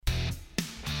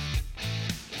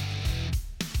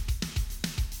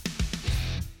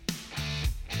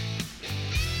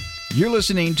You're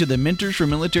listening to the Mentors for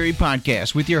Military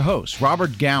podcast with your hosts,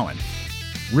 Robert Gowan,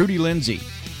 Rudy Lindsay,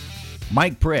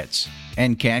 Mike Pritz,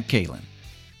 and Kat Kalin.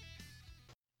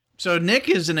 So Nick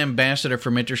is an ambassador for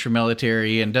Mentors for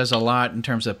Military and does a lot in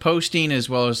terms of posting as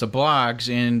well as the blogs.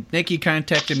 And Nick, you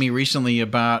contacted me recently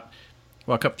about,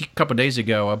 well, a couple days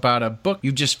ago, about a book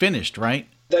you just finished, right?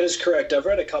 That is correct. I've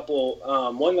read a couple.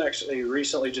 One that actually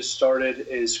recently just started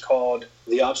is called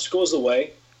The Obstacle is the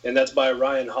Way, and that's by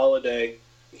Ryan Holiday.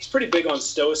 He's pretty big on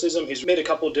Stoicism. He's made a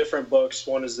couple different books.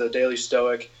 One is The Daily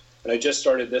Stoic, and I just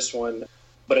started this one.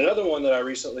 But another one that I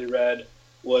recently read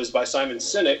was by Simon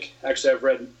Sinek. Actually,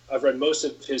 I've read most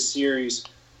of his series,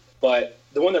 but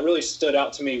the one that really stood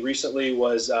out to me recently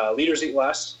was Leaders Eat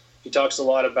Last. He talks a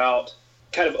lot about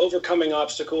kind of overcoming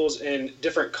obstacles in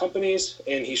different companies,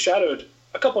 and he shadowed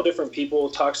a couple different people,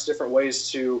 talks different ways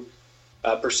to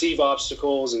perceive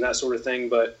obstacles and that sort of thing.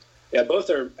 But yeah, both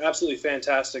are absolutely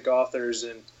fantastic authors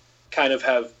and kind of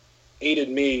have aided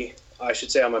me, I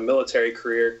should say, on my military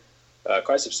career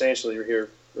quite substantially here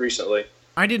recently.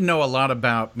 I didn't know a lot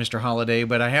about Mr. Holiday,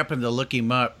 but I happened to look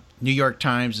him up. New York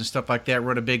Times and stuff like that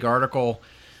wrote a big article.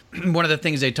 One of the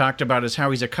things they talked about is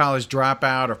how he's a college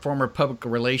dropout, a former public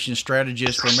relations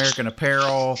strategist for American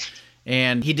Apparel,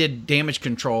 and he did damage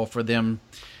control for them.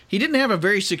 He didn't have a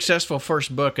very successful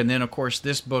first book, and then, of course,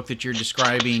 this book that you're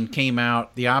describing came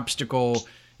out, The Obstacle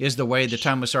is the Way, the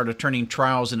time we started turning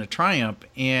trials into triumph,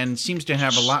 and seems to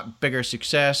have a lot bigger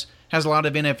success, has a lot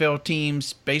of NFL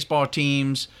teams, baseball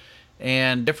teams,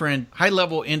 and different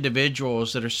high-level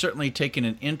individuals that are certainly taking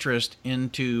an interest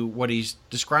into what he's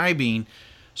describing.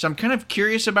 So I'm kind of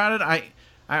curious about it.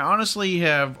 I honestly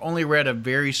have only read a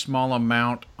very small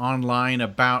amount online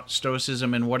about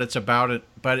Stoicism and what it's about,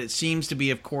 but it seems to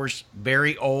be, of course,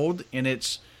 very old in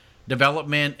its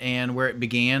development and where it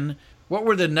began. What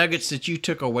were the nuggets that you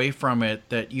took away from it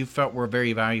that you felt were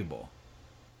very valuable?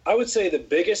 I would say the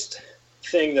biggest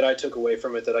thing that I took away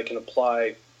from it that I can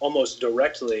apply almost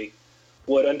directly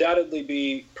would undoubtedly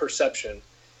be perception.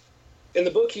 In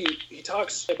the book, he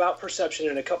talks about perception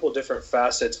in a couple of different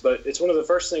facets, but it's one of the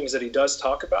first things that he does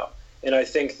talk about. And I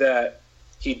think that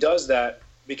he does that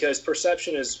because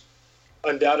perception is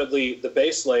undoubtedly the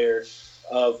base layer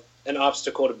of an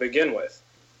obstacle to begin with.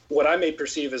 What I may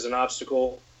perceive as an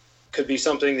obstacle could be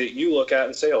something that you look at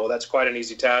and say, oh, that's quite an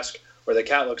easy task, or the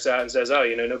cat looks at it and says, oh,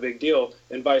 no big deal,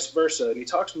 and vice versa. And he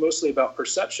talks mostly about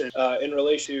perception in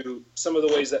relation to some of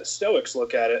the ways that Stoics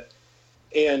look at it.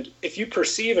 And if you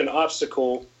perceive an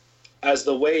obstacle as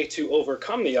the way to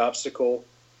overcome the obstacle,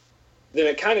 then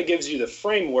it kind of gives you the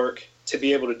framework to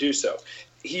be able to do so.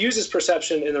 He uses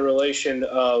perception in the relation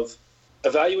of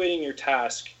evaluating your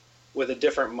task with a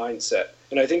different mindset.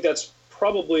 And I think that's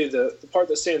probably the part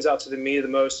that stands out to me the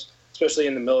most, especially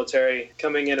in the military.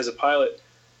 Coming in as a pilot,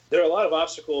 there are a lot of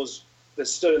obstacles that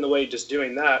stood in the way just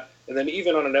doing that. And then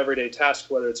even on an everyday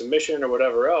task, whether it's a mission or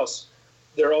whatever else,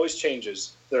 there are always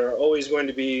changes. There are always going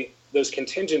to be those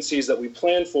contingencies that we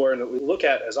plan for and that we look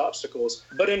at as obstacles.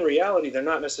 But in reality, they're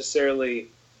not necessarily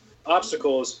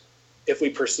obstacles if we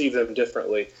perceive them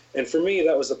differently. And for me,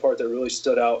 that was the part that really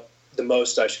stood out the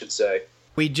most, I should say.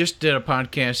 We just did a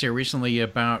podcast here recently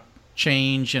about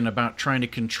change and about trying to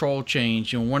control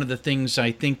change. And one of the things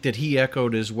I think that he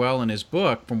echoed as well in his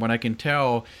book, from what I can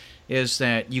tell, is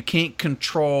that you can't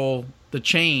control the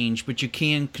change, but you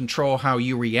can control how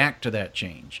you react to that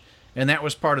change. And that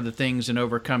was part of the things in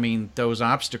overcoming those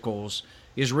obstacles,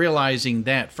 is realizing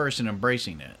that first and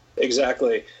embracing it.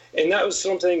 Exactly. And that was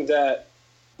something that,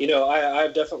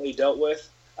 I've definitely dealt with.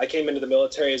 I came into the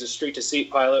military as a street-to-seat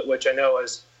pilot, which I know,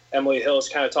 as Emily Hills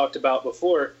kind of talked about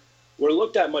before, were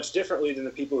looked at much differently than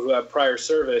the people who have prior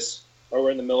service or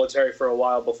were in the military for a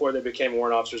while before they became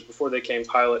warrant officers, before they became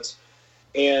pilots.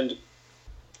 And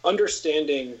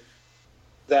understanding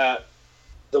that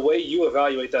the way you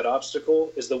evaluate that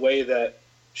obstacle is the way that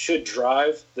should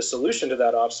drive the solution to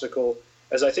that obstacle,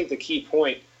 as I think the key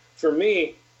point. For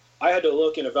me, I had to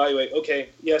look and evaluate, okay,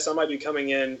 yes, I might be coming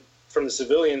in from the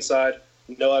civilian side.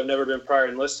 No, I've never been prior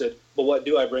enlisted, but what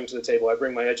do I bring to the table? I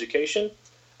bring my education.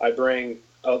 I bring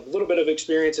a little bit of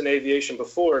experience in aviation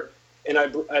before, and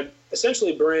I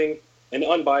essentially bring an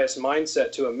unbiased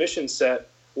mindset to a mission set,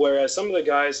 whereas some of the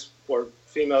guys, or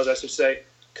females, I should say,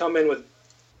 come in with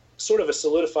sort of a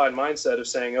solidified mindset of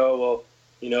saying, oh,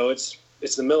 well,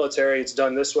 it's the military, it's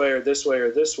done this way or this way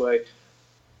or this way.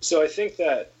 So I think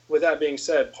that, with that being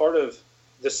said, part of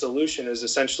the solution is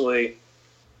essentially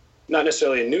not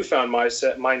necessarily a newfound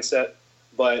mindset,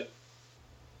 but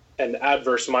an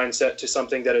adverse mindset to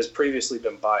something that has previously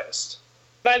been biased.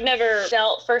 I've never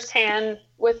dealt firsthand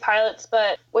with pilots,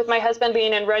 but with my husband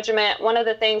being in regiment, one of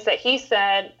the things that he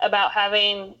said about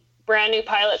having brand new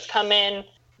pilots come in.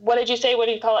 What did you say? What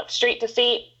do you call it? Street to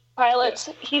seat pilots?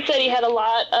 Yes. He said he had a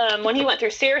lot when he went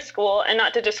through SEER school, and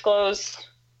not to disclose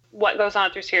what goes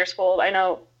on through SEER school. I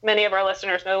know many of our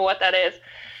listeners know what that is.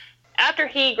 After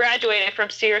he graduated from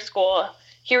SEER school,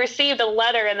 he received a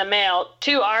letter in the mail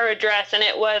to our address, and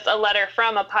it was a letter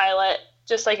from a pilot,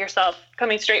 just like yourself,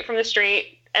 coming straight from the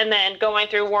street and then going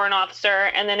through warrant officer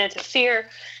and then into SEER.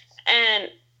 And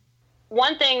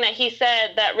one thing that he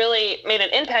said that really made an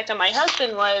impact on my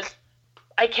husband was,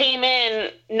 I came in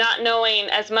not knowing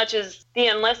as much as the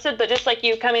enlisted, but just like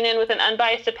you, coming in with an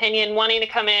unbiased opinion, wanting to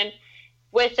come in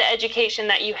with the education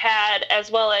that you had, as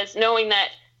well as knowing that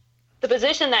the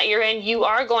position that you're in, you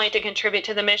are going to contribute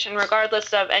to the mission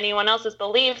regardless of anyone else's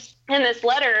beliefs. In this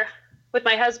letter, with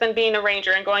my husband being a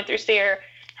ranger and going through SEER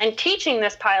and teaching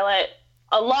this pilot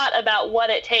a lot about what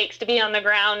it takes to be on the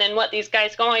ground and what these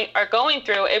guys are going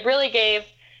through, it really gave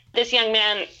this young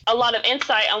man a lot of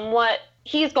insight on what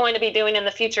he's going to be doing in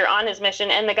the future on his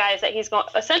mission and the guys that he's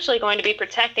essentially going to be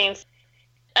protecting.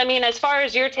 I mean, as far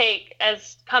as your take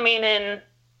as coming in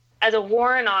as a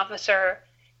warrant officer,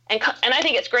 and I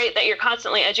think it's great that you're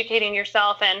constantly educating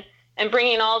yourself and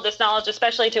bringing all of this knowledge,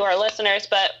 especially to our listeners,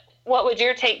 but what would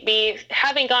your take be,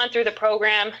 having gone through the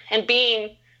program and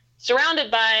being surrounded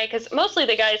by, because mostly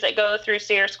the guys that go through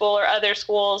SEER school or other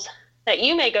schools that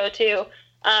you may go to,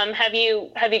 have you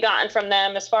gotten from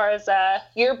them as far as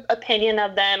your opinion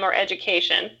of them or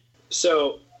education?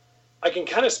 So I can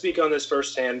kind of speak on this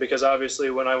firsthand, because obviously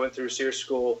when I went through SEER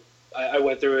school, I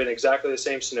went through it in exactly the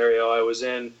same scenario. I was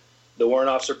in the warrant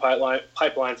officer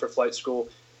pipeline for flight school,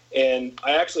 and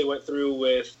I actually went through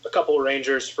with a couple of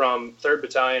Rangers from 3rd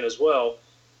Battalion as well.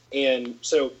 And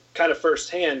so kind of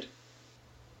firsthand,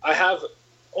 I have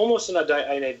almost an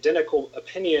identical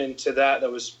opinion to that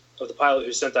was of the pilot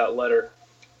who sent that letter.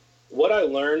 What I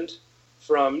learned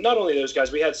from not only those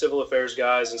guys, we had civil affairs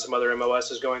guys and some other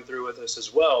MOSs going through with us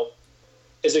as well,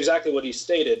 is exactly what he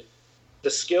stated. The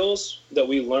skills that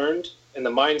we learned and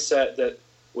the mindset that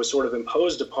was sort of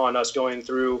imposed upon us going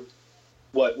through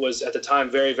what was at the time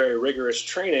very, very rigorous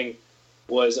training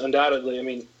was undoubtedly, I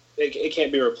mean, it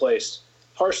can't be replaced.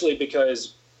 Partially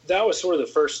because that was sort of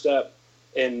the first step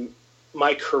in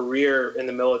my career in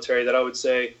the military that I would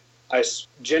say I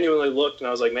genuinely looked and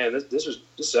I was like, man, this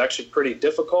is actually pretty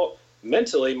difficult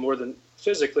mentally more than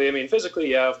physically. I mean,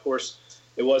 physically, yeah, of course,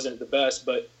 it wasn't the best,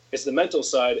 but it's the mental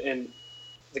side. And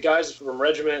the guys from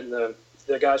regiment and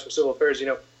the guys from civil affairs, you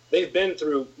know, they've been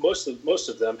through, most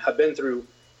of them have been through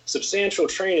substantial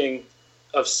training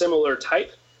of similar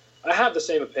type. I have the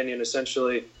same opinion,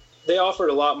 essentially. They offered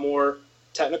a lot more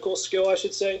technical skill, I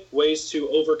should say, ways to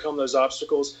overcome those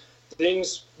obstacles,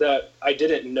 things that I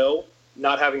didn't know,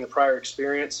 not having the prior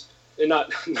experience, and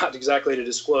not exactly to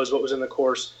disclose what was in the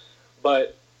course,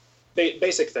 but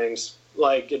basic things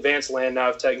like advanced land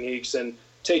nav techniques and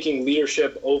taking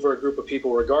leadership over a group of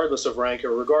people regardless of rank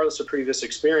or regardless of previous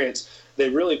experience. They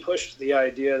really pushed the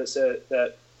idea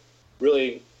that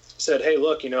really said, hey,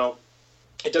 look, you know,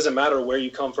 it doesn't matter where you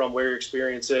come from, where your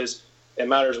experience is. It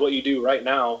matters what you do right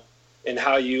now and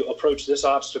how you approach this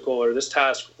obstacle or this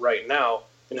task right now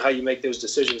and how you make those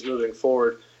decisions moving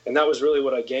forward. And that was really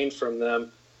what I gained from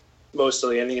them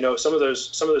mostly. And, you know, some of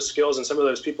those skills and some of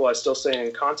those people I still stay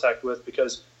in contact with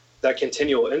because that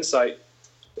continual insight,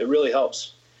 it really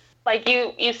helps. Like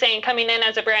you saying coming in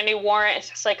as a brand new warrant, it's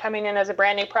just like coming in as a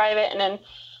brand new private. And then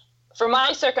for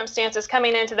my circumstances,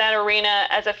 coming into that arena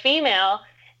as a female,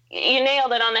 you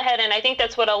nailed it on the head. And I think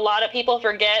that's what a lot of people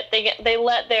forget. They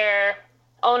let their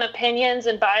own opinions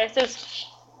and biases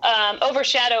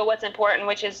overshadow what's important,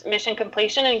 which is mission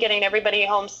completion and getting everybody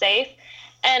home safe.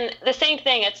 And the same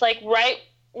thing, it's like right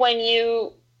when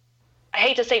you, I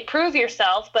hate to say prove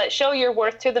yourself, but show your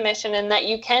worth to the mission and that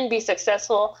you can be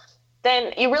successful,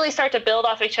 then you really start to build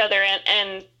off each other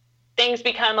and things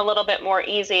become a little bit more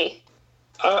easy.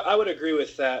 I would agree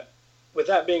with that. With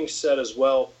that being said as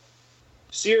well,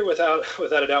 SEER without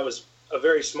a doubt was a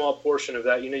very small portion of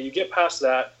that. You know, you get past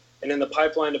that and in the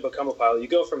pipeline to become a pilot, you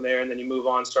go from there and then you move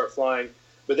on, start flying.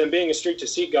 But then being a street to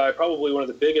seat guy, probably one of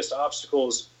the biggest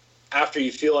obstacles after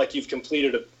you feel like you've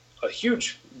completed a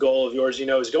huge goal of yours, you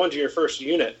know, is going to your first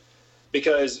unit,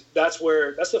 because that's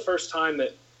the first time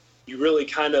that you really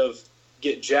kind of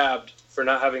get jabbed for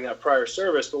not having that prior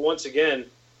service. But once again,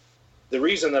 the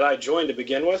reason that I joined to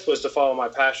begin with was to follow my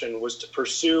passion, was to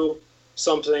pursue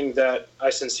something that I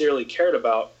sincerely cared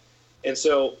about. And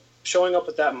so showing up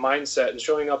with that mindset and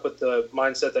showing up with the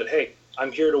mindset that, hey,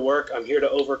 I'm here to work, I'm here to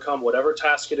overcome whatever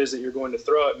task it is that you're going to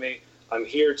throw at me, I'm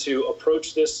here to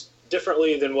approach this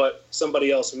differently than what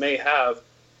somebody else may have,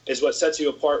 is what sets you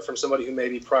apart from somebody who may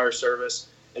be prior service.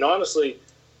 And honestly,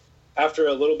 after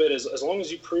a little bit, as long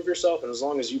as you prove yourself and as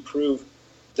long as you prove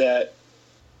that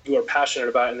you are passionate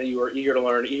about it and that you are eager to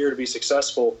learn, eager to be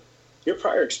successful, your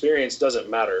prior experience doesn't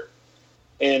matter.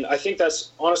 And I think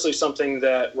that's honestly something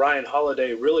that Ryan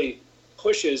Holiday really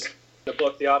pushes in the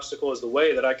book, The Obstacle is the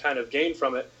Way, that I kind of gained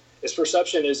from it, is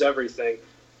perception is everything.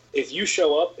 If you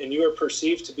show up and you are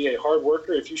perceived to be a hard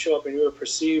worker, if you show up and you are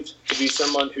perceived to be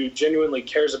someone who genuinely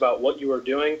cares about what you are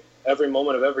doing every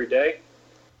moment of every day,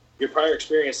 your prior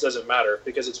experience doesn't matter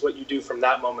because it's what you do from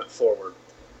that moment forward.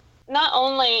 Not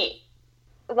only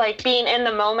like being in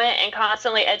the moment and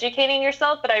constantly educating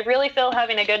yourself, but I really feel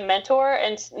having a good mentor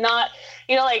and not,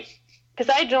 like, because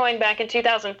I joined back in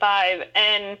 2005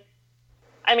 and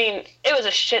I mean, it was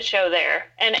a shit show there.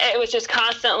 And it was just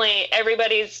constantly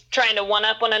everybody's trying to one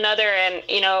up one another and,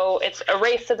 it's a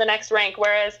race to the next rank.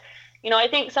 Whereas, I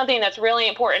think something that's really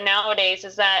important nowadays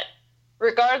is that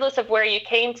regardless of where you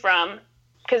came from,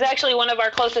 because actually one of our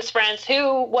closest friends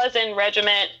who was in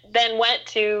regiment then went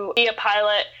to be a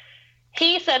pilot,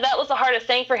 he said that was the hardest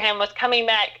thing for him, was coming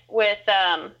back with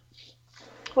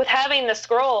having the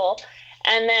scroll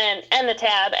and the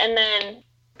tab and then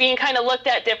being kind of looked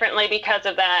at differently because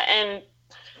of that. And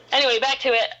anyway, back to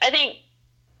it. I think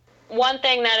one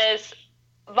thing that is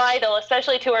vital,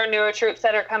 especially to our newer troops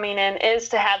that are coming in, is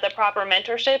to have the proper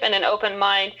mentorship and an open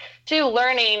mind to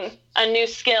learning a new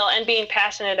skill and being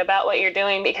passionate about what you're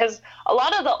doing. Because a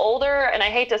lot of the older, and I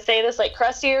hate to say this, like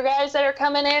crustier guys that are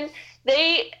coming in,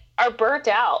 they are burnt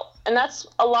out. And that's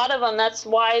a lot of them. That's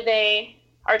why they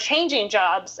are changing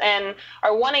jobs and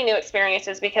are wanting new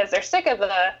experiences, because they're sick of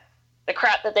the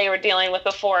crap that they were dealing with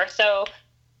before. So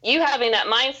you having that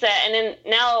mindset and then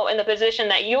now in the position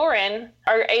that you're in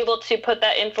are able to put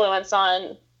that influence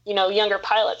on, younger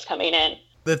pilots coming in.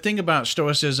 The thing about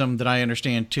Stoicism that I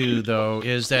understand too, though,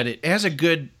 is that it has a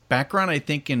good background, I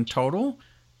think, in total.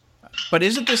 But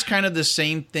isn't this kind of the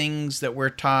same things that we're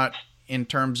taught in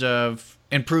terms of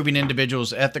improving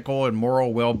individuals' ethical and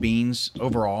moral well-beings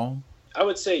overall? I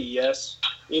would say yes.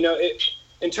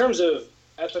 In terms of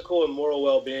ethical and moral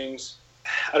well-beings,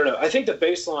 I don't know. I think the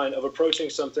baseline of approaching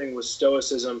something with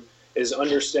Stoicism is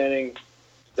understanding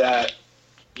that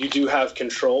you do have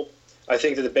control. I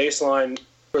think that the baseline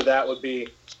for that would be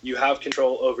you have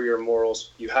control over your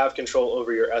morals. You have control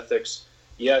over your ethics.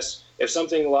 Yes, if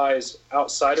something lies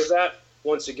outside of that,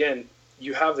 once again,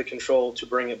 you have the control to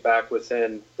bring it back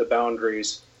within the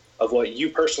boundaries of what you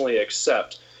personally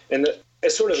accept. And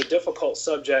it's sort of a difficult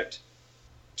subject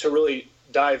to really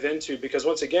dive into, because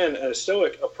once again, a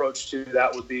Stoic approach to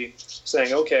that would be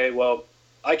saying, okay, well,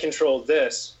 I control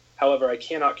this, however, I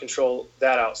cannot control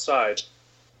that outside.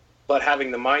 But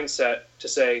having the mindset to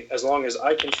say, as long as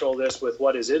I control this with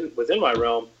what is within my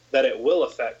realm, that it will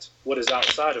affect what is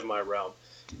outside of my realm.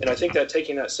 And I think that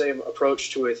taking that same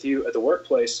approach to with you at the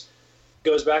workplace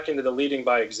goes back into the leading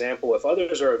by example. If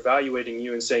others are evaluating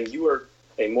you and saying you are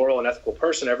a moral and ethical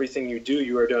person, everything you do,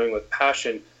 you are doing with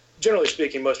passion, generally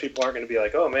speaking, most people aren't going to be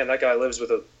like, oh man, that guy lives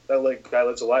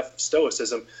a life of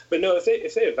stoicism. But no, if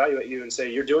they evaluate you and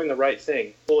say you're doing the right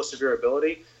thing, fullest of your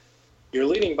ability, you're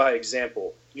leading by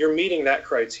example. You're meeting that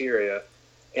criteria,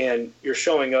 and you're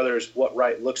showing others what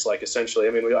right looks like, essentially.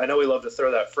 I mean, I know we love to throw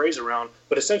that phrase around,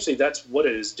 but essentially that's what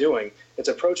it is doing. It's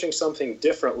approaching something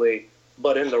differently,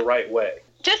 but in the right way.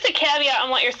 Just a caveat on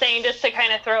what you're saying, just to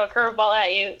kind of throw a curveball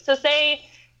at you. So say,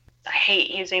 I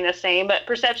hate using this saying, but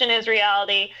perception is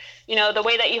reality. The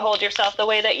way that you hold yourself, the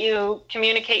way that you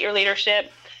communicate your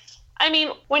leadership. I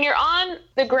mean, when you're on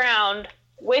the ground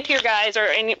with your guys, or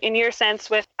in your sense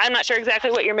with, I'm not sure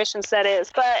exactly what your mission set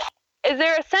is, but is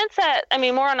there a sense that,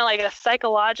 more on a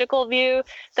psychological view,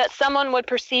 that someone would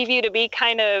perceive you to be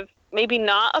kind of maybe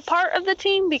not a part of the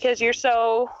team because you're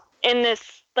so in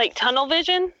this tunnel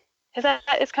vision? Is that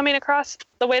is coming across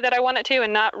the way that I want it to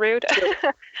and not rude?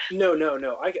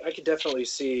 No. I could definitely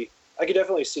see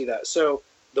that. So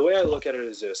the way I look at it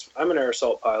is this. I'm an air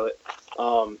assault pilot.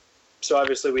 So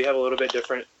obviously we have a little bit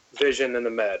different vision than the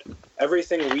med.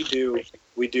 Everything we do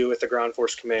with the ground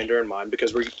force commander in mind,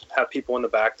 because we have people in the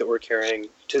back that we're carrying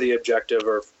to the objective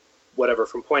or whatever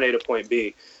from point A to point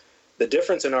B. The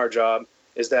difference in our job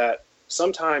is that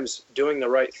sometimes doing the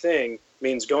right thing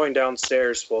means going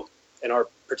downstairs, well, in our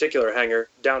particular hangar,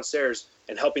 downstairs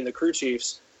and helping the crew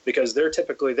chiefs, because they're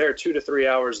typically there 2 to 3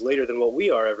 hours later than what we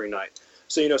are every night.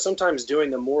 So, sometimes doing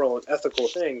the moral and ethical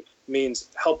thing means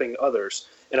helping others.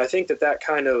 And I think that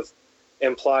kind of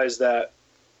implies that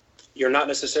you're not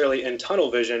necessarily in tunnel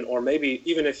vision, or maybe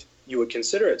even if you would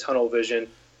consider it tunnel vision,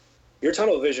 your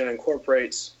tunnel vision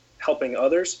incorporates helping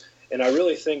others. And I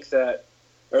really think that,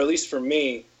 or at least for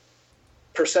me,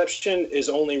 perception is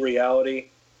only reality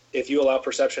if you allow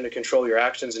perception to control your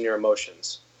actions and your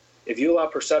emotions. If you allow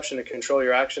perception to control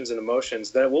your actions and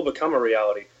emotions, then it will become a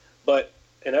reality. But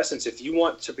in essence, if you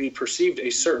want to be perceived a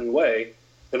certain way,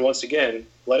 then once again,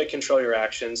 let it control your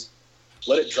actions.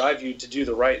 Let it drive you to do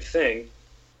the right thing.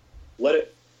 Let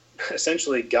it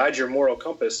essentially guide your moral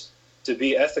compass to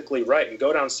be ethically right and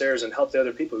go downstairs and help the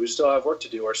other people who still have work to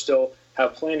do or still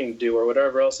have planning to do or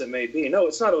whatever else it may be. No,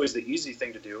 it's not always the easy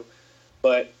thing to do,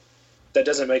 but that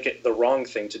doesn't make it the wrong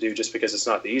thing to do just because it's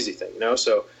not the easy thing,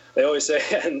 So they always say,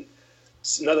 and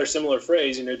another similar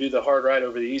phrase, do the hard right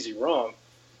over the easy wrong.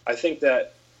 I think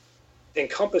that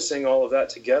encompassing all of that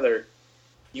together,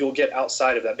 you'll get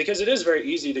outside of that, because it is very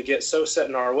easy to get so set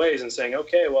in our ways and saying,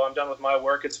 okay, well, I'm done with my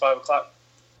work. It's 5 o'clock,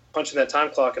 punching that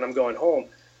time clock and I'm going home.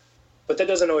 But that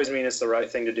doesn't always mean it's the right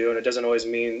thing to do. And it doesn't always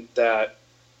mean that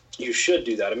you should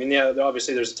do that. I mean, yeah,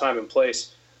 obviously there's a time and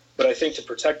place, but I think to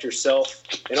protect yourself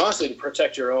and honestly to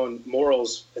protect your own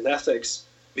morals and ethics,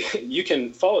 you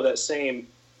can follow that same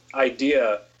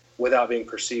idea without being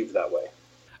perceived that way.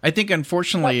 I think,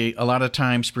 unfortunately, a lot of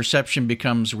times perception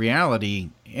becomes reality.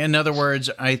 In other words,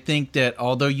 I think that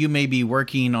although you may be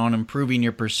working on improving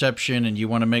your perception and you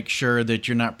want to make sure that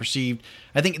you're not perceived,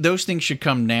 I think those things should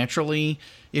come naturally.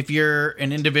 If you're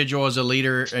an individual as a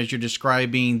leader, as you're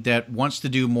describing, that wants to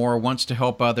do more, wants to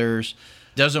help others,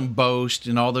 doesn't boast,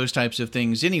 and all those types of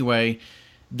things anyway,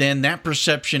 then that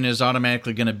perception is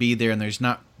automatically going to be there, and there's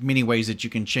not many ways that you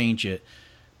can change it.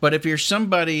 But if you're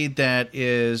somebody that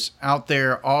is out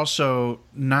there also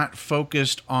not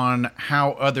focused on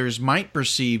how others might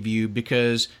perceive you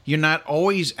because you're not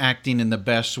always acting in the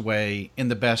best way, in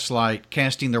the best light,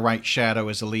 casting the right shadow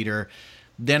as a leader,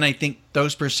 then I think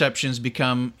those perceptions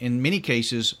become, in many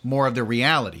cases, more of the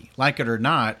reality. Like it or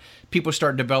not, people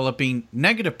start developing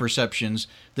negative perceptions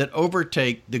that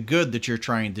overtake the good that you're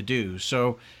trying to do.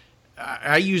 So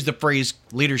I use the phrase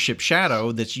leadership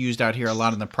shadow that's used out here a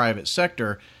lot in the private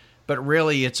sector, but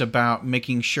really it's about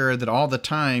making sure that all the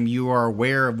time you are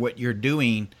aware of what you're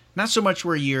doing, not so much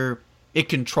where it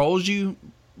controls you,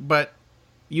 but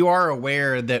you are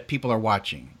aware that people are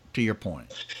watching, to your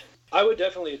point. I would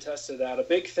definitely attest to that. A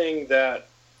big thing that,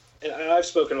 and I've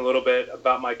spoken a little bit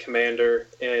about my commander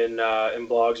in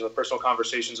blogs and with personal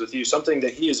conversations with you, something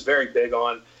that he is very big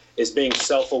on is being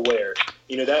self-aware.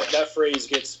 That phrase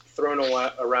gets thrown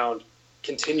around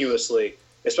continuously,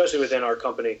 especially within our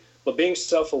company. But being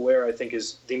self-aware, I think,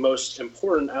 is the most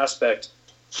important aspect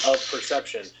of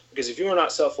perception. Because if you are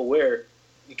not self-aware,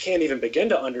 you can't even begin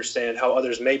to understand how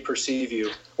others may perceive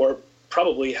you, or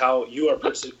probably how you are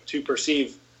to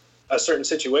perceive a certain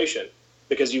situation,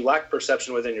 because you lack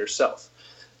perception within yourself.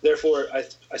 Therefore, I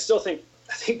think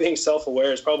being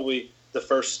self-aware is probably the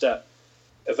first step.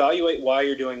 Evaluate why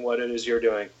you're doing what it is you're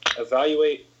doing.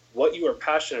 Evaluate what you are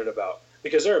passionate about.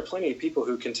 Because there are plenty of people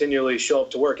who continually show up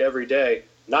to work every day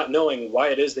not knowing why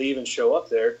it is they even show up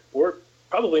there, or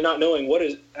probably not knowing what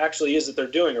it actually is that they're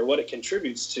doing or what it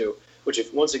contributes to, which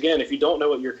if you don't know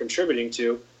what you're contributing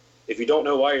to, if you don't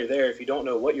know why you're there, if you don't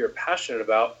know what you're passionate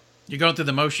about, you're going through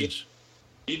the motions.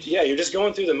 You're just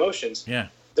going through the motions. Yeah.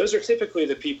 Those are typically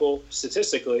the people,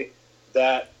 statistically,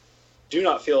 that do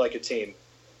not feel like a team,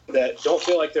 that don't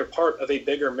feel like they're part of a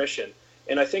bigger mission.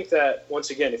 And I think that, once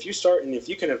again, if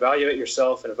you can evaluate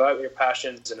yourself and evaluate your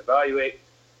passions and evaluate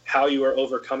how you are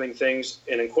overcoming things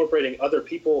and incorporating other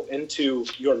people into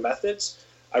your methods,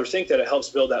 I think that it helps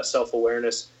build that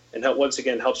self-awareness and once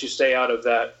again helps you stay out of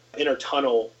that inner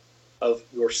tunnel of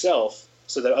yourself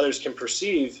so that others can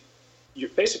perceive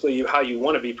how you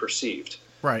want to be perceived.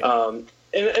 Right.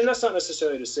 And that's not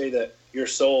necessarily to say that your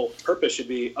sole purpose should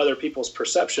be other people's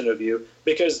perception of you,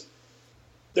 because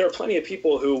there are plenty of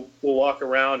people who will walk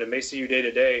around and may see you day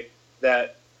to day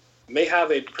that may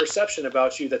have a perception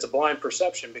about you that's a blind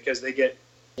perception because they get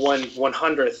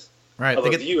 1/100th right. of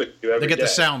a view at you every day. They get the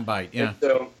sound bite, yeah.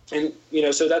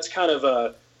 So that's kind of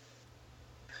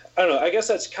I don't know. I guess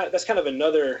that's kind of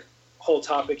another whole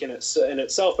topic in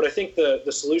itself. But I think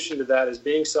the solution to that is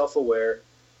being self-aware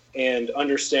and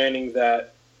understanding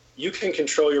that you can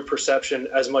control your perception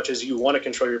as much as you want to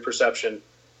control your perception,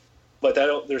 but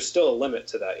there's still a limit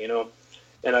to that,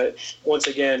 And once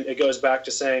again, it goes back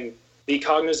to saying, be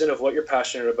cognizant of what you're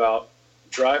passionate about,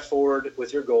 drive forward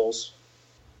with your goals,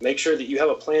 make sure that you have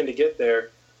a plan to get there.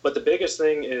 But the biggest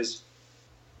thing is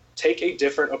take a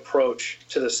different approach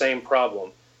to the same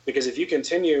problem. Because if you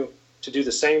continue to do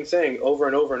the same thing over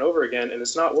and over and over again, and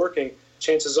it's not working,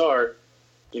 chances are,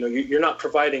 you're not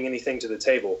providing anything to the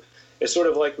table. It's sort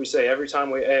of like we say every time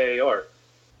we AAR,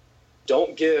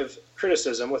 don't give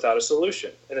criticism without a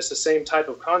solution. And it's the same type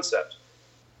of concept.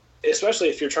 especially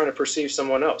if you're trying to perceive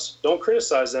someone else. Don't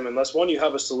criticize them unless, one, you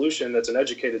have a solution that's an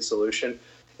educated solution,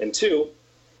 and two,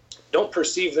 don't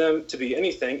perceive them to be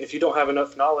anything if you don't have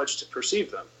enough knowledge to perceive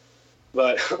them.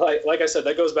 But like I said,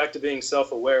 that goes back to being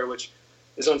self-aware, which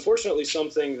is unfortunately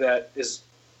something that it's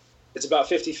about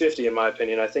 50-50 in my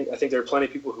opinion. I think there are plenty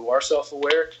of people who are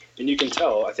self-aware, and you can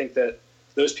tell. I think that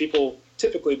those people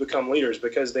typically become leaders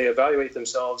because they evaluate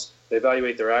themselves, they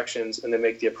evaluate their actions, and they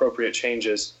make the appropriate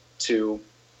changes to,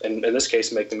 in this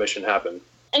case, make the mission happen.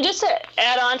 And just to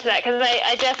add on to that, because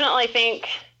I definitely think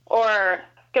or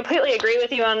completely agree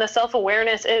with you on the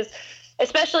self-awareness is,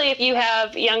 especially if you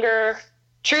have younger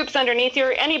troops underneath you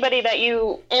or anybody that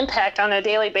you impact on a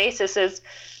daily basis, is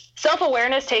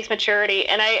self-awareness takes maturity.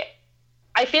 And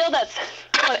I feel that's,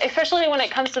 especially when it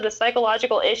comes to the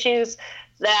psychological issues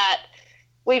that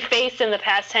we've faced in the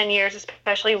past 10 years,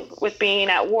 especially with being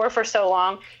at war for so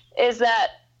long, is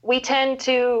that we tend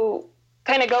to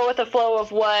kind of go with the flow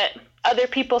of what other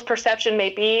people's perception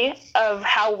may be of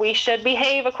how we should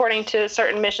behave according to a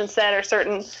certain mission set or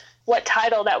certain what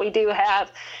title that we do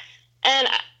have. And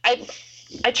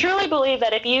I truly believe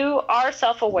that if you are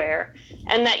self-aware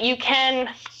and that you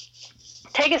can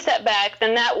take a step back,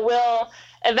 then that will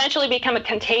eventually become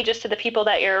contagious to the people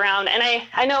that you're around. And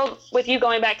I know with you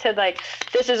going back to like,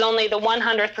 this is only the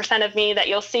 100% of me that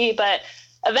you'll see, but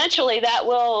eventually that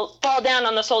will fall down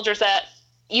on the soldiers that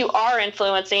you are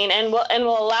influencing and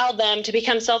will allow them to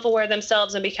become self-aware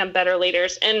themselves and become better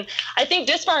leaders. And I think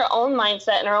just for our own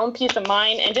mindset and our own peace of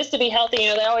mind and just to be healthy,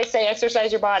 they always say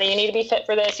exercise your body, you need to be fit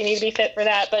for this, you need to be fit for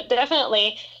that, but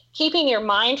definitely keeping your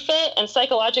mind fit and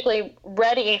psychologically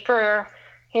ready for,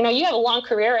 you have a long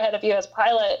career ahead of you as a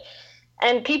pilot,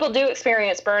 and people do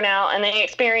experience burnout and they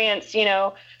experience,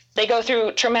 they go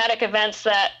through traumatic events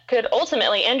that could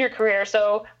ultimately end your career.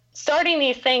 So starting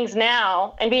these things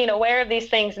now and being aware of these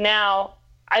things now,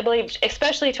 I believe,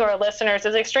 especially to our listeners,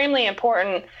 is extremely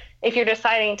important if you're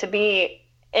deciding to be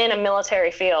in a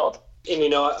military field.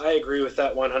 And, I agree with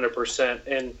that 100%.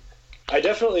 And I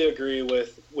definitely agree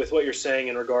with what you're saying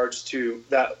in regards to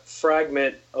that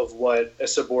fragment of what a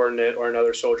subordinate or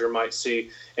another soldier might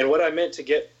see. And what I meant to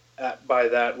get at by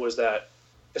that was that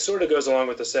it sort of goes along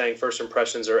with the saying, first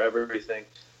impressions are everything.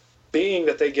 Being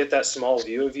that they get that small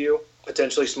view of you,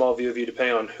 potentially small view of you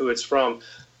depending on who it's from,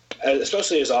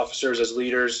 especially as officers, as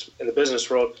leaders in the business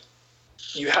world,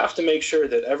 you have to make sure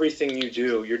that everything you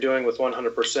do, you're doing with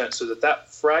 100%, so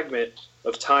that fragment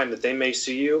of time that they may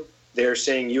see you, they're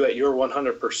seeing you at your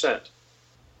 100%.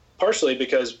 Partially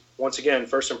because, once again,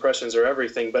 first impressions are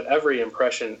everything, but every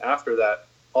impression after that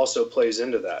also plays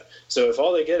into that. So if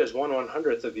all they get is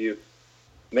 1/100th of you,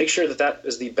 make sure that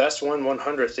is the best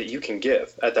 1/100th that you can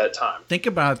give at that time. Think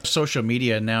about social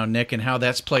media now, Nick, and how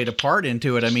that's played a part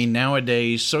into it. I mean,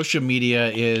 nowadays, social media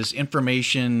is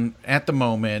information at the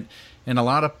moment, and a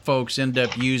lot of folks end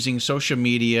up using social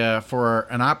media for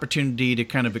an opportunity to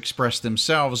kind of express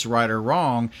themselves, right or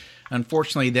wrong.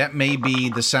 Unfortunately, that may be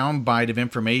the soundbite of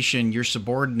information your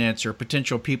subordinates or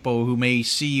potential people who may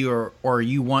see you or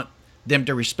you want them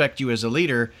to respect you as a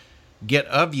leader get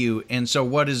of you. And so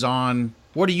what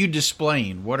are you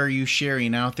displaying? What are you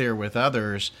sharing out there with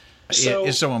others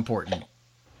is so important.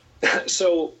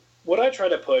 So what I try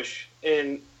to push,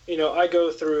 and, I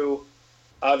go through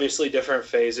obviously different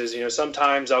phases.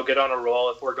 Sometimes I'll get on a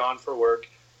roll if we're gone for work,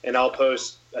 and I'll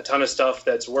post a ton of stuff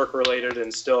that's work related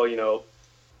and still,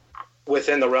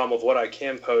 within the realm of what I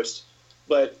can post.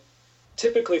 But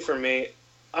typically for me,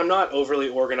 I'm not overly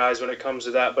organized when it comes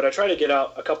to that, but I try to get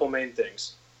out a couple main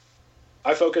things.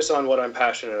 I focus on what I'm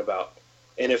passionate about.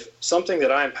 And if something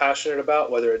that I'm passionate about,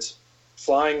 whether it's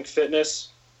flying, fitness,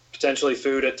 potentially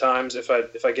food at times, if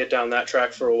I get down that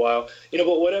track for a while,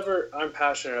 but whatever I'm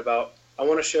passionate about, I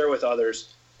want to share with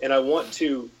others, and I want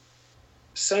to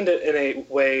send it in a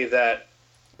way that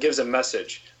gives a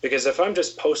message. Because if I'm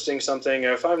just posting something,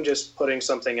 or if I'm just putting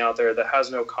something out there that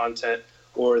has no content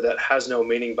or that has no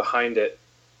meaning behind it,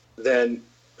 then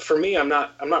for me, I'm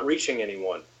not reaching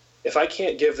anyone. If I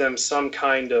can't give them some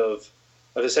kind of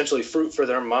essentially fruit for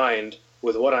their mind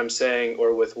with what I'm saying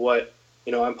or with what,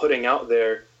 I'm putting out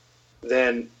there,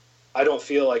 then I don't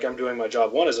feel like I'm doing my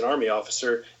job, one, as an Army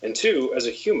officer, and two, as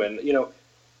a human.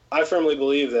 I firmly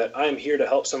believe that I am here to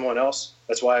help someone else.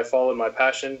 That's why I followed my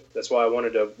passion. That's why I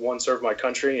wanted to, one, serve my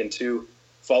country, and two,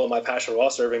 follow my passion while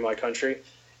serving my country.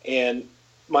 And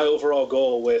my overall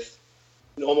goal with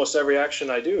almost every action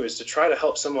I do is to try to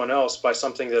help someone else by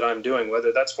something that I'm doing,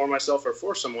 whether that's for myself or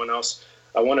for someone else.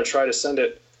 I want to try to send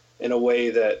it in a way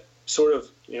that sort of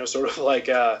like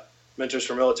Mentors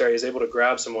for Military is able to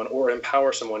grab someone or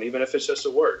empower someone, even if it's just a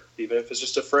word, even if it's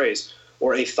just a phrase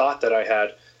or a thought that I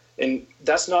had. And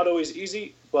that's not always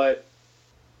easy, but,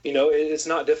 it's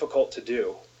not difficult to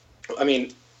do. I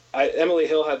mean, Emily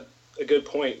Hill had a good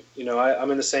point.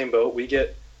 I'm in the same boat. We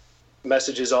get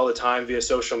messages all the time via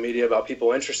social media about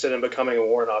people interested in becoming a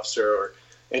warrant officer or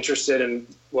interested in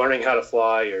learning how to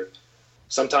fly, or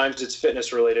sometimes it's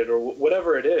fitness related or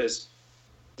whatever it is.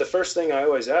 The first thing I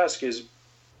always ask is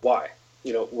why?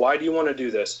 Why do you want to do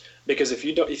this? Because if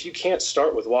you can't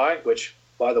start with why, which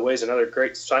by the way is another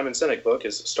great Simon Sinek book,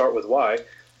 is Start With Why.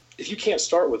 If you can't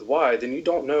start with why, then you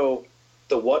don't know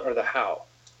the what or the how.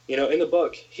 In the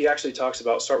book, he actually talks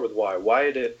about start with why.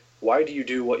 Why do you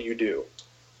do what you do?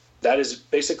 That is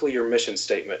basically your mission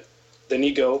statement. Then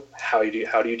you go, how do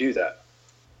you do that?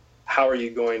 How are you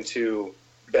going to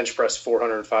bench press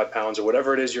 405 pounds or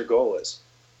whatever it is your goal is?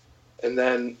 And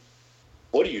then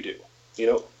what do you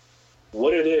do?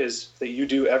 What it is that you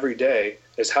do every day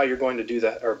is how you're going to do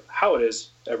that, or how it is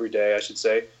every day, I should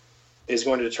say, is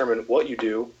going to determine what you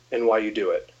do and why you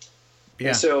do it. Yeah.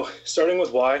 And so starting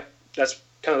with why, that's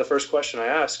kind of the first question I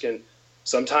ask. And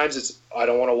sometimes it's, I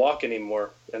don't want to walk anymore.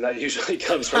 And that usually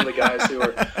comes from the guys who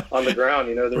are on the ground.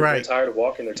 They're tired of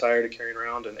walking. They're tired of carrying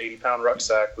around an 80-pound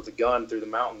rucksack with a gun through the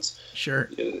mountains. Sure.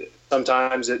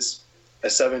 Sometimes it's a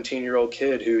 17-year-old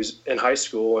kid who's in high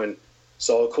school and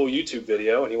saw a cool YouTube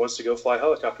video and he wants to go fly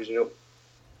helicopters.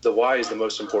 The why is the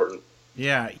most important.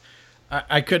 Yeah,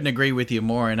 I couldn't agree with you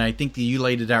more. And I think that you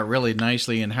laid it out really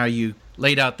nicely in how you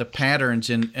laid out the patterns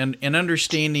and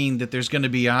understanding that there's going to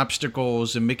be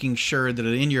obstacles and making sure that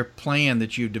in your plan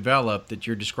that you've developed, that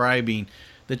you're describing,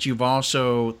 that you've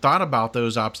also thought about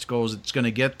those obstacles that's going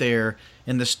to get there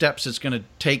and the steps it's going to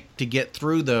take to get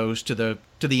through those to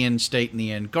the end state and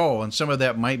the end goal. And some of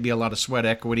that might be a lot of sweat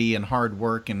equity and hard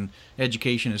work and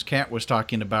education, as Kat was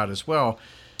talking about as well.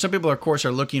 Some people, of course,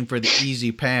 are looking for the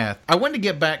easy path. I wanted to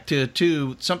get back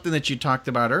to something that you talked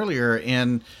about earlier,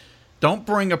 and don't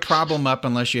bring a problem up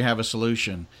unless you have a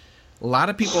solution. A lot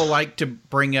of people like to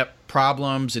bring up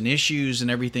problems and issues and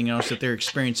everything else that they're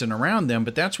experiencing around them,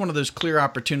 but that's one of those clear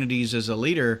opportunities as a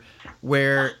leader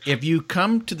where if you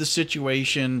come to the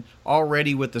situation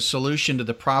already with the solution to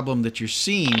the problem that you're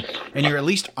seeing, and you're at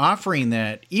least offering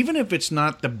that, even if it's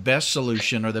not the best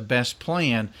solution or the best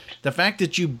plan, the fact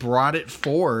that you brought it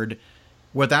forward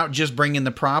without just bringing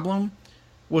the problem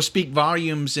will speak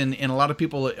volumes, and a lot of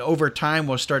people over time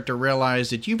will start to realize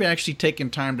that you've actually taken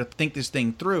time to think this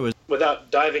thing through.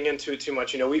 Without diving into it too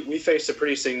much, we faced a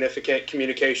pretty significant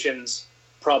communications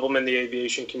problem in the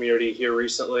aviation community here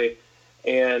recently,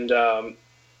 and I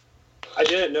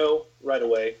didn't know right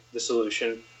away the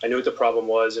solution. I knew what the problem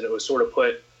was, and it was sort of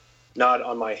put not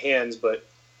on my hands, but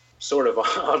sort of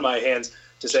on my hands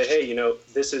to say, hey,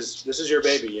 this is your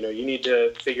baby. You need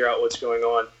to figure out what's going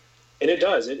on. And it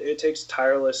does. It takes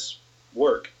tireless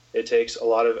work. It takes a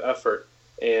lot of effort.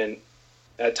 And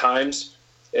at times,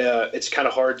 it's kind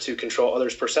of hard to control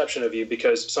others' perception of you,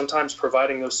 because sometimes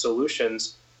providing those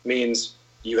solutions means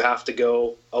you have to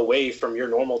go away from your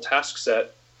normal task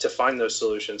set to find those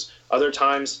solutions. Other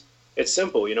times, it's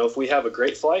simple. If we have a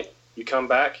great flight, you come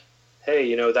back,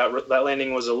 hey, that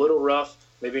landing was a little rough.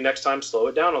 Maybe next time slow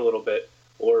it down a little bit.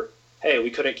 Or, hey,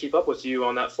 we couldn't keep up with you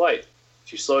on that flight.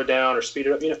 If you slow it down or speed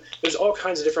it up, there's all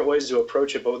kinds of different ways to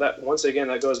approach it. But that, once again,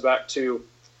 that goes back to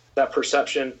that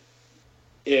perception.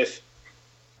 If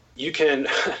you can,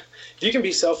 if you can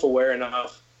be self-aware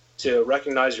enough to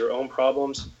recognize your own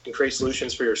problems and create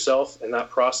solutions for yourself in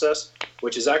that process,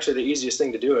 which is actually the easiest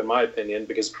thing to do, in my opinion,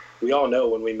 because we all know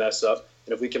when we mess up,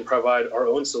 and if we can provide our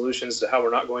own solutions to how we're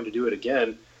not going to do it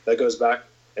again, that goes back,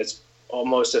 it's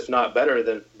almost, if not better,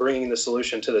 than bringing the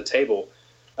solution to the table.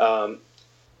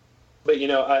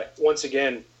 But, once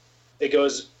again, it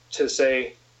goes to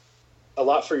say a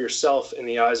lot for yourself in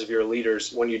the eyes of your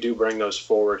leaders when you do bring those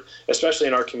forward, especially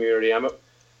in our community.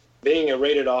 Being a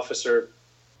rated officer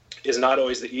is not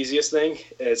always the easiest thing.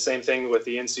 It's same thing with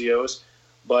the NCOs.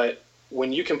 But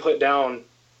when you can put down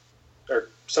or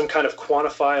some kind of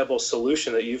quantifiable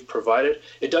solution that you've provided,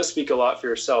 it does speak a lot for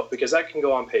yourself, because that can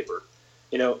go on paper.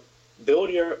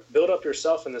 Build up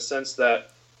yourself in the sense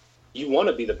that you want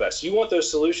to be the best. You want those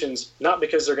solutions, not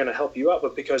because they're going to help you out,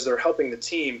 but because they're helping the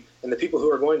team and the people who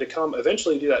are going to come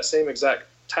eventually do that same exact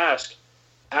task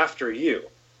after you.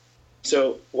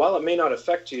 So while it may not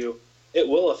affect you, it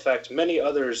will affect many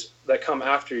others that come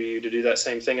after you to do that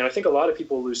same thing. And I think a lot of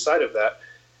people lose sight of that,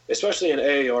 especially in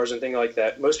AARs and things like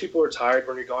that. Most people are tired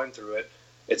when you're going through it.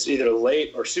 It's either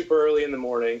late or super early in the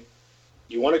morning.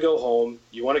 You want to go home.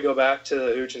 You want to go back to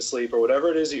the hooch and sleep or whatever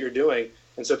it is that you're doing.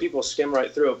 And so people skim right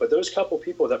through it. But those couple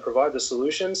people that provide the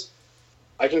solutions,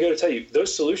 I can go to tell you,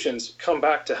 those solutions come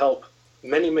back to help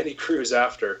many, many crews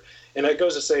after. And that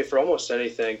goes to say for almost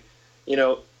anything,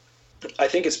 I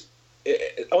think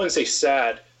I wouldn't say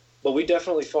sad, but we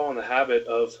definitely fall in the habit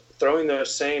of throwing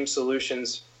those same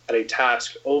solutions at a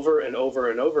task over and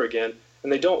over and over again,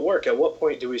 and they don't work. At what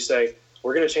point do we say,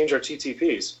 we're going to change our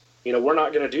TTPs? We're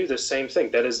not going to do this same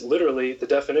thing. That is literally the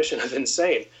definition of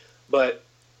insane. But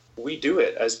we do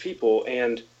it as people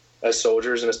and as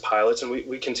soldiers and as pilots, and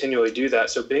we continually do that.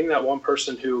 So being that one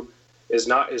person who is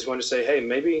going to say, hey,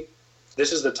 maybe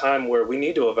this is the time where we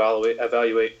need to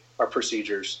evaluate our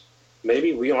procedures.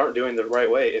 Maybe we aren't doing the right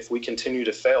way if we continue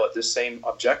to fail at this same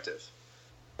objective.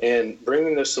 And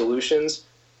bringing those solutions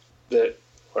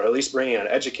or at least bringing an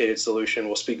educated solution,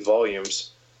 will speak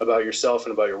volumes about yourself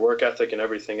and about your work ethic and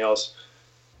everything else.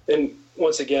 And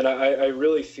once again, I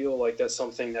really feel like that's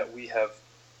something that we have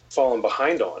fallen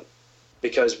behind on,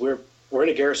 because we're in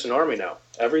a garrison army now.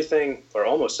 Everything, or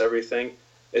almost everything,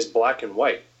 is black and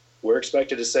white. We're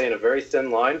expected to stay in a very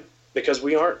thin line because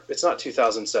it's not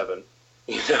 2007.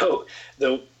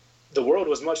 The world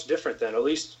was much different then, at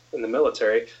least in the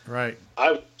military. Right.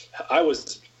 I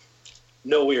was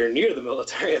nowhere near the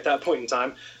military at that point in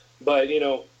time, but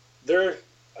there,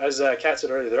 as Kat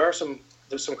said earlier,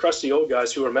 there's some crusty old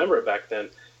guys who remember it back then,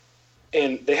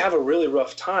 and they have a really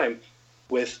rough time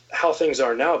with how things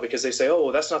are now, because they say, oh,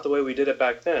 well, that's not the way we did it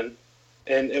back then,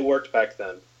 and it worked back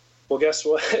then. Well, guess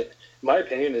what? My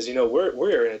opinion is,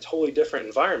 we're in a totally different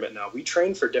environment now. We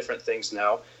train for different things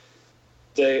now.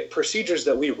 The procedures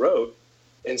that we wrote,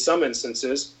 in some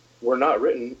instances, were not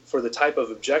written for the type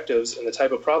of objectives and the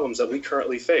type of problems that we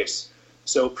currently face.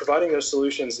 So providing those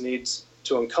solutions needs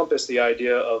to encompass the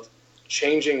idea of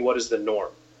changing what is the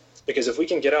norm. Because if we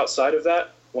can get outside of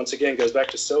that, once again, goes back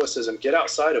to Stoicism, get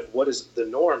outside of what is the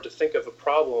norm to think of a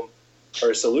problem or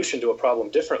a solution to a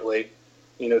problem differently,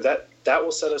 that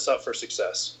will set us up for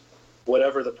success,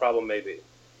 whatever the problem may be.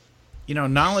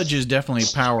 Knowledge is definitely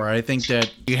power. I think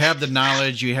that you have the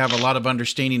knowledge, you have a lot of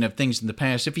understanding of things in the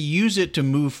past. If you use it to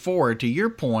move forward, to your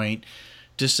point,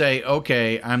 to say,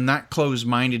 okay, I'm not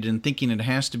closed-minded and thinking it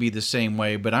has to be the same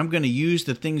way, but I'm going to use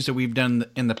the things that we've done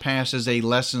in the past as a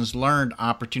lessons learned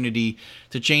opportunity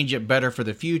to change it better for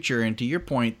the future. And to your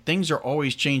point, things are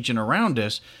always changing around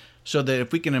us, so that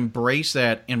if we can embrace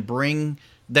that and bring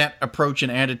that approach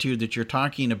and attitude that you're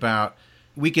talking about,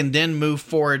 we can then move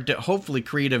forward to hopefully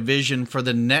create a vision for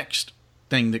the next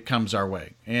thing that comes our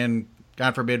way. And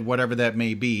God forbid, whatever that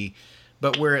may be.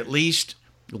 But we're at least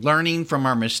learning from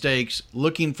our mistakes,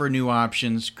 looking for new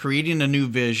options, creating a new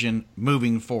vision,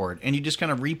 moving forward. And you just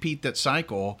kind of repeat that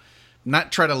cycle,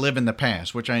 not try to live in the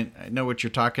past, which I know what you're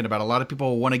talking about. A lot of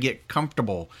people want to get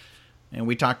comfortable. And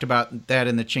we talked about that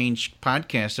in the Change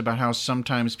podcast, about how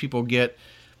sometimes people get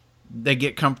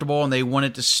comfortable and they want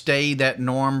it to stay that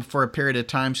norm for a period of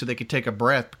time so they could take a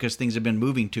breath because things have been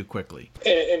moving too quickly.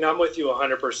 And I'm with you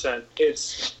 100%.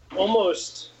 It's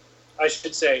almost, I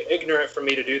should say, ignorant for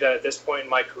me to do that at this point in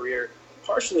my career,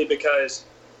 partially because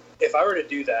if I were to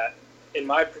do that in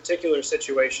my particular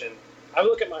situation, I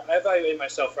evaluate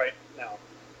myself right now.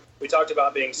 We talked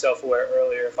about being self-aware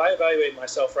earlier. If I evaluate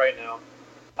myself right now,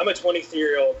 I'm a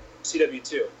 23-year-old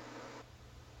CW2.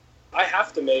 I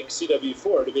have to make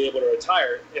CW4 to be able to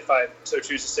retire if I so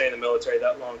choose to stay in the military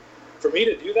that long. For me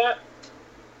to do that,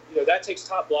 that takes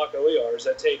top block OERs.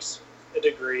 That takes a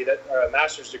degree, a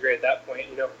master's degree at that point.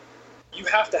 You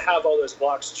have to have all those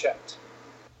blocks checked.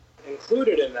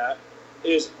 Included in that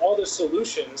is all the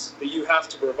solutions that you have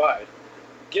to provide.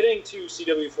 Getting to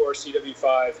CW4,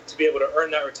 CW5 to be able to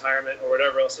earn that retirement or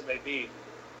whatever else it may be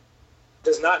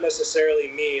does not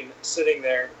necessarily mean sitting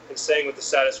there and staying with the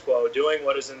status quo, doing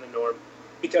what is in the norm,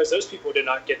 because those people did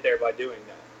not get there by doing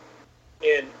that.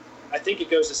 And I think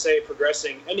it goes to say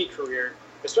progressing any career,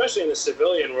 especially in the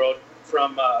civilian world,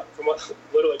 from what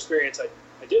little experience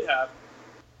I did have,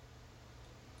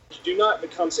 you do not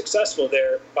become successful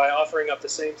there by offering up the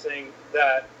same thing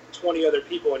that 20 other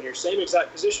people in your same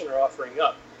exact position are offering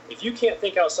up. If you can't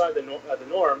think outside the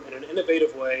norm in an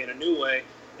innovative way, in a new way,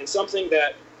 in something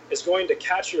that is going to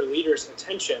catch your leader's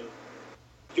attention,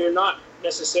 you're not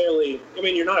necessarily,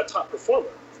 you're not a top performer.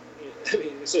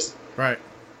 It's just, right.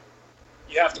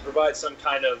 You have to provide some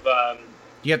kind of,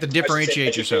 you have to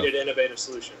differentiate yourself. Innovative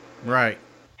solution. Right.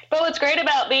 But what's great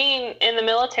about being in the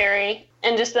military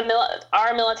and just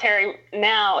our military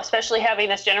now, especially having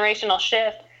this generational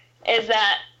shift, is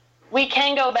that we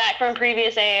can go back from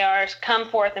previous AARs, come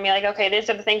forth and be like, okay, these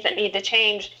are the things that need to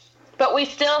change. But we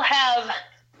still have,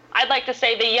 I'd like to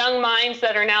say, the young minds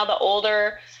that are now the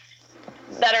older,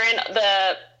 that are in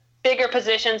the bigger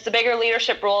positions, the bigger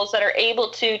leadership roles that are able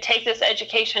to take this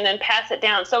education and pass it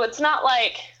down. So it's not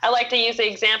like, I like to use the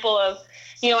example of,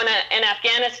 in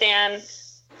Afghanistan,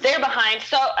 they're behind.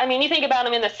 So, I mean, you think about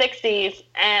them in the 60s,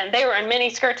 and they were in mini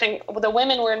skirts, and the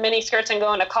women were in mini skirts and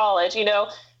going to college,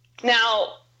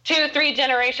 Now, 2-3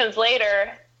 generations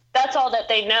later, that's all that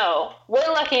they know.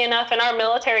 We're lucky enough in our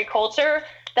military culture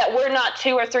that we're not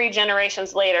 2 or 3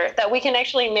 generations later, that we can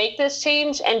actually make this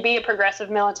change and be a progressive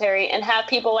military and have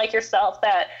people like yourself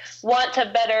that want to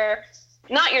better,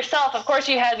 not yourself, of course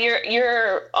you have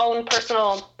your own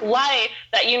personal life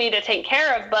that you need to take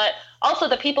care of, but also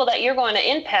the people that you're going to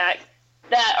impact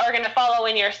that are going to follow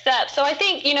in your steps. So I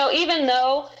think, even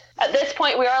though at this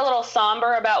point we are a little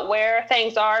somber about where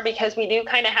things are, because we do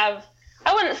kind of have,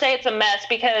 I wouldn't say it's a mess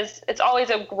because it's always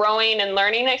a growing and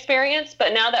learning experience,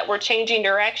 but now that we're changing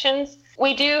directions,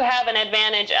 we do have an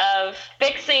advantage of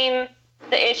fixing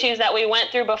the issues that we went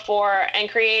through before and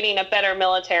creating a better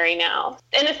military now.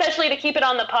 And especially to keep it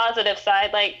on the positive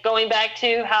side, like going back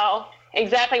to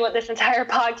exactly what this entire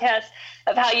podcast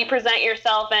of how you present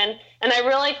yourself. And I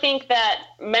really think that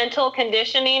mental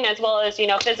conditioning as well as,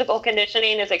 physical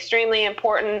conditioning is extremely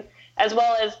important, as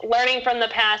well as learning from the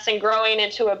past and growing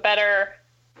into a better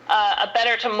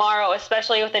tomorrow,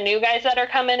 especially with the new guys that are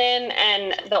coming in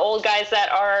and the old guys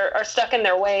that are stuck in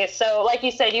their ways. So like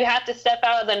you said, you have to step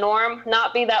out of the norm,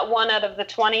 not be that 1 out of the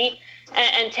 20,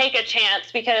 and take a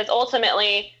chance, because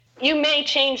ultimately you may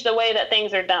change the way that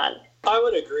things are done. I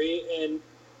would agree. And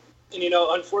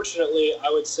unfortunately, I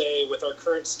would say with our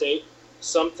current state,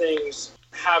 some things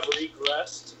have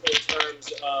regressed in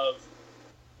terms of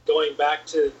going back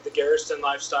to the garrison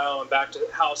lifestyle and back to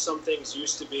how some things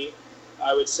used to be.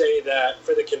 I would say that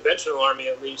for the conventional Army,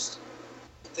 at least,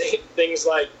 things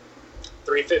like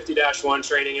 350-1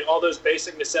 training and all those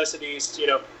basic necessities,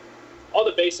 all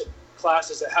the basic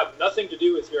classes that have nothing to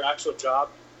do with your actual job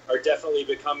are definitely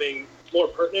becoming more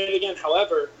pertinent again.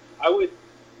 However, I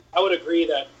would agree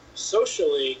that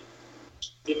socially,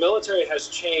 the military has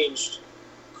changed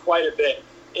quite a bit.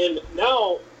 And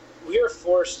now we are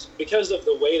forced, because of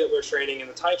the way that we're training and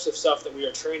the types of stuff that we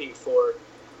are training for,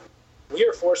 we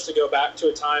are forced to go back to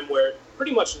a time where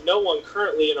pretty much no one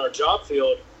currently in our job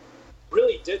field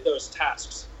really did those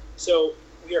tasks. So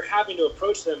we are having to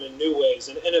approach them in new ways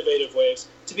and innovative ways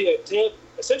to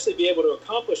essentially be able to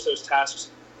accomplish those tasks,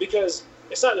 because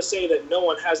it's not to say that no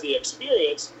one has the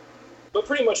experience, but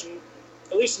pretty much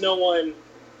at least no one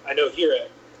I know here at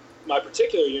my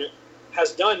particular unit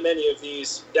has done many of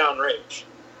these downrange.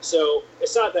 So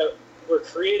it's not that we're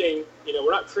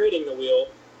not creating the wheel,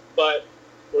 but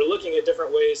we're looking at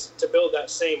different ways to build that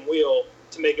same wheel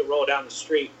to make it roll down the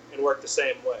street and work the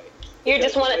same way. You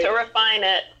just wanted to refine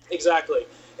it. Exactly.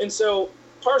 And so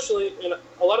partially, and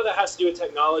a lot of that has to do with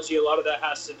technology, a lot of that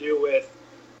has to do with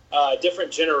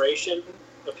different generation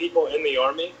of people in the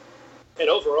Army. And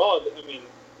overall, I mean,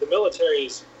 the military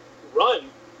is run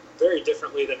very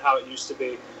differently than how it used to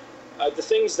be. The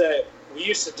things that we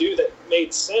used to do that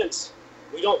made sense,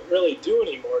 we don't really do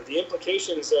anymore. The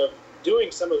implications of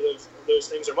doing some of those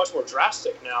things are much more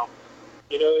drastic now.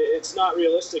 It's not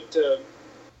realistic to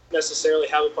necessarily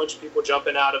have a bunch of people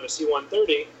jumping out of a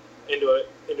C-130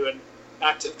 into an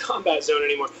active combat zone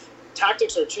anymore.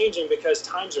 Tactics are changing because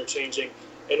times are changing.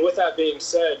 And with that being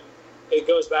said, it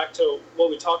goes back to what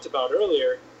we talked about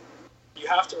earlier. You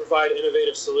have to provide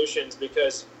innovative solutions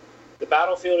because the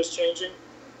battlefield is changing,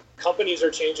 companies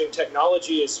are changing,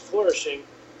 technology is flourishing.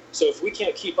 So if we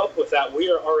can't keep up with that, we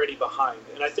are already behind.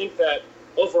 And I think that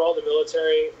overall the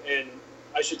military, and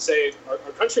I should say our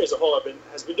country as a whole,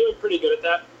 has been doing pretty good at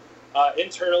that.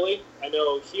 Internally, I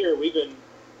know here we've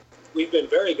been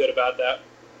very good about that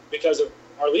because of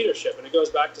our leadership. And it goes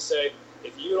back to say,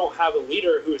 if you don't have a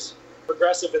leader who's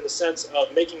progressive in the sense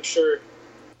of making sure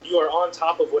you are on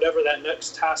top of whatever that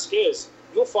next task is,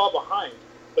 you'll fall behind.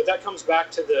 But that comes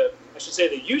back to the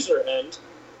user end,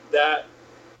 that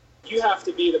you have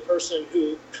to be the person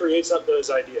who creates up those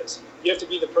ideas. You have to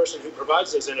be the person who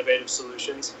provides those innovative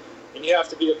solutions, and you have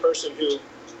to be the person who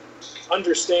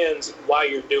understands why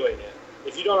you're doing it.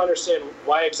 If you don't understand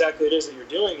why exactly it is that you're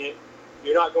doing it,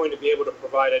 you're not going to be able to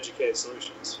provide educated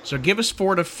solutions. So give us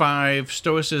 4 to 5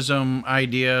 Stoicism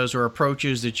ideas or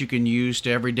approaches that you can use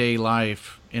to everyday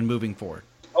life in moving forward.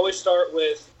 Always start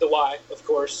with the why, of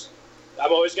course.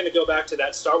 I'm always going to go back to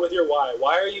that. Start with your why.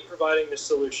 Why are you providing this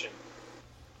solution?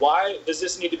 Why does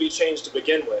this need to be changed to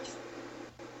begin with?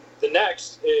 The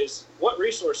next is, what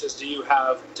resources do you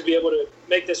have to be able to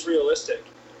make this realistic?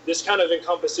 This kind of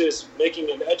encompasses making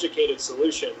an educated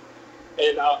solution,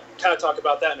 and I'll kind of talk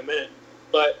about that in a minute.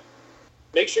 But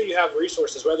make sure you have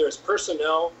resources, whether it's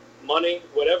personnel, money,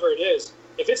 whatever it is.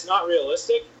 if it's not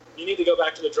realistic, you need to go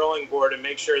back to the drawing board and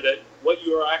make sure that what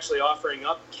you are actually offering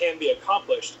up can be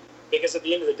accomplished. Because at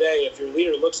the end of the day, if your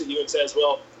leader looks at you and says,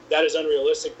 well, that is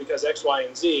unrealistic because X, Y,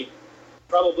 and Z,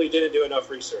 probably didn't do enough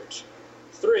research.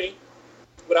 3,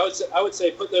 but I would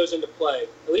say put those into play,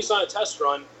 at least on a test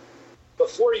run,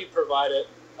 before you provide it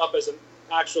up as an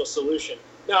actual solution.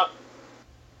 Now,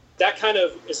 that kind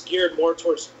of is geared more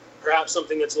towards perhaps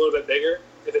something that's a little bit bigger.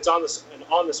 If it's an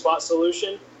on-the-spot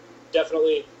solution,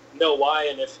 definitely know why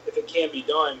and if it can be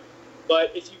done.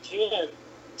 But if you can,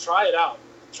 try it out.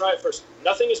 Try it first.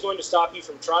 Nothing is going to stop you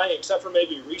from trying except for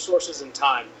maybe resources and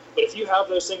time. But if you have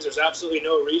those things, there's absolutely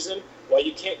no reason why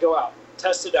you can't go out,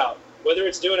 test it out. Whether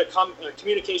it's doing a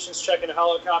communications check in a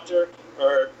helicopter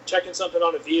or checking something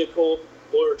on a vehicle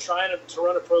or trying to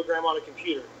run a program on a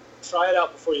computer, try it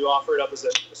out before you offer it up as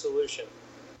a solution.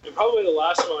 And probably the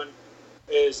last one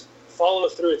is follow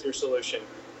through with your solution.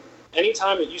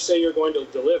 Anytime that you say you're going to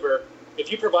deliver,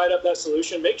 if you provide up that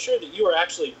solution, make sure that you are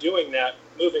actually doing that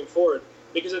moving forward.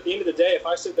 Because at the end of the day, if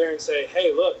I sit there and say,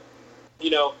 hey, look,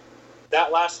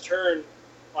 that last turn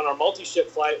on our multi-ship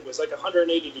flight was like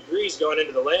 180 degrees going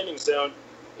into the landing zone,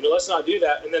 let's not do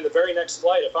that. And then the very next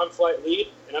flight, if I'm flight lead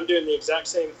and I'm doing the exact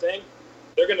same thing,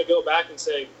 they're going to go back and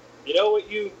say,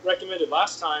 what you recommended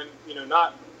last time,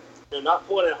 not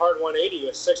pulling a hard 180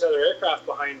 with 6 other aircraft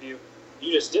behind you,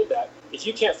 you just did that. If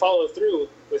you can't follow through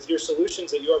with your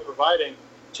solutions that you are providing,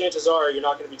 chances are you're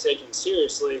not going to be taken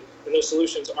seriously, and those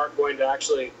solutions aren't going to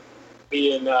actually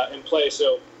be in play.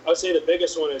 So I would say the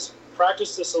biggest one is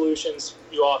practice the solutions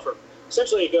you offer.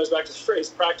 Essentially, it goes back to the phrase,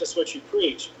 practice what you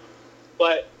preach.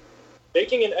 But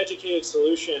making an educated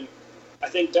solution, I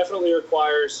think, definitely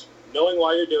requires knowing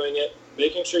why you're doing it,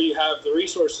 making sure you have the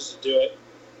resources to do it,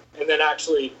 and then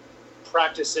actually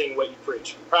practicing what you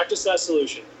preach. Practice that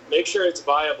solution. Make sure it's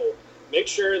viable. Make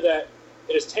sure that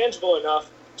it is tangible enough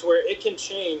to where it can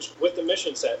change with the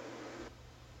mission set.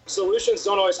 Solutions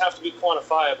don't always have to be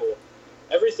quantifiable.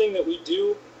 Everything that we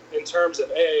do in terms of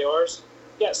AARs,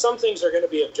 some things are going to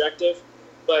be objective,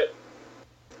 but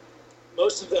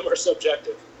most of them are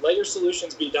subjective. Let your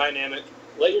solutions be dynamic.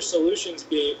 Let your solutions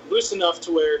be loose enough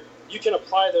to where you can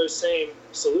apply those same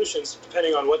solutions,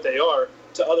 depending on what they are,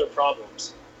 to other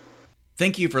problems.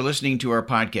 Thank you for listening to our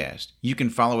podcast. You can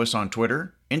follow us on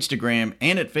Twitter, Instagram,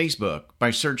 and at Facebook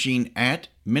by searching at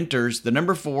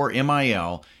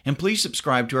Mentors4MIL, and please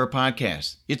subscribe to our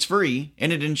podcast. It's free,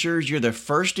 and it ensures you're the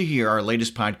first to hear our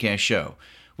latest podcast show.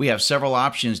 We have several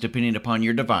options depending upon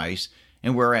your device,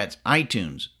 and we're at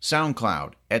iTunes,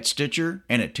 SoundCloud, at Stitcher,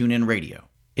 and at TuneIn Radio.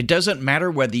 It doesn't matter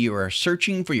whether you are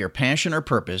searching for your passion or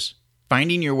purpose,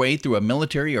 finding your way through a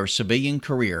military or civilian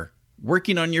career,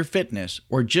 working on your fitness,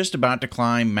 or just about to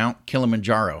climb Mount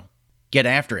Kilimanjaro. Get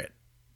after it.